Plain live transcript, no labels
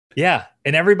Yeah.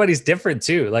 And everybody's different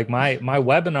too. Like my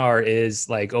webinar is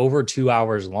like over 2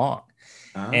 hours long.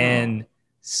 Oh, And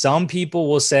some people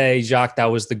will say, Jacques, that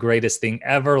was the greatest thing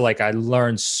ever. Like, I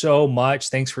learned so much.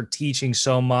 Thanks for teaching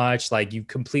so much. Like, you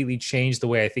completely changed the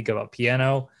way I think about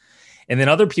piano. And then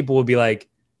other people will be like,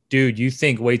 dude, you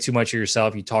think way too much of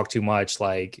yourself. You talk too much.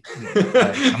 Like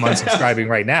I'm unsubscribing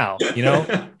right now, you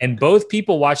know? And both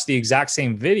people watched the exact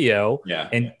same video yeah.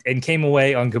 and came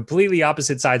away on completely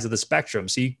opposite sides of the spectrum.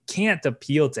 So you can't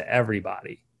appeal to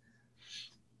everybody.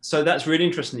 So that's really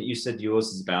interesting that you said yours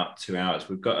is about 2 hours.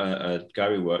 We've got a guy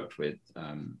we worked with,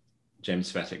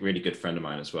 James Svetic, really good friend of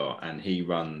mine as well. And he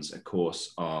runs a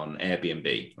course on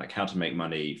Airbnb, like how to make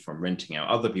money from renting out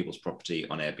other people's property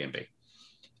on Airbnb.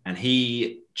 And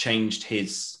he changed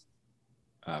his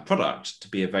product to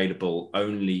be available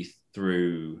only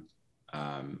through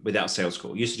without sales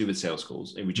call. Used to do with sales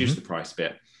calls. It reduced the Mm-hmm. price a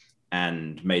bit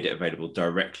and made it available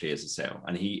directly as a sale.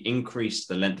 And he increased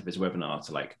the length of his webinar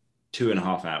to like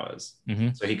 2.5 hours. Mm-hmm.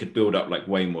 So he could build up like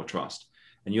way more trust.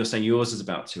 And you're saying yours is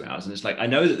about 2 hours. And it's like, I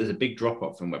know that there's a big drop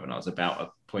off from webinars about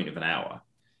a point of an hour,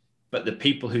 but the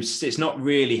people who, it's not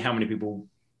really how many people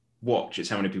watch, it's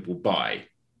how many people buy.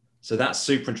 So that's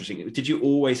super interesting. Did you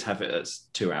always have it as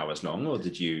 2 hours long, or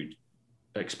did you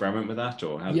experiment with that,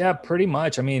 or how did Yeah, that? pretty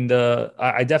much. I mean,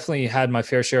 I definitely had my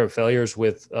fair share of failures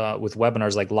with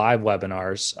webinars, like live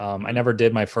webinars. I Mm-hmm. never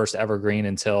did my first evergreen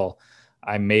until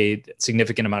I made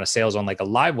significant amount of sales on like a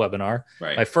live webinar.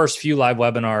 Right. My first few live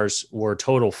webinars were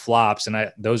total flops,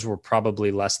 and those were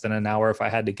probably less than an hour if I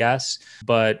had to guess.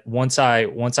 But once I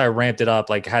ramped it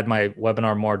up, like had my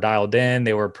webinar more dialed in,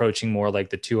 they were approaching more like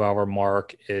the 2 hour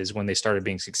mark is when they started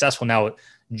being successful. Now,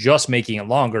 just making it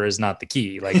longer is not the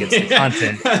key. Like it's the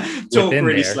content Talk within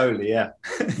really there. slowly. Yeah.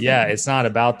 Yeah, it's not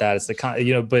about that. It's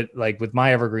but like with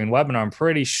my evergreen webinar, I'm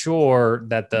pretty sure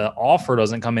that the offer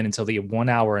doesn't come in until the 1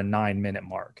 hour and 9 minute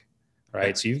mark. Right.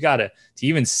 Okay. So you've got to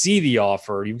even see the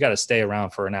offer, you've got to stay around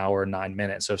for an hour and 9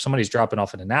 minutes. So if somebody's dropping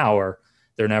off in an hour,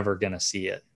 they're never going to see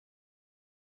it.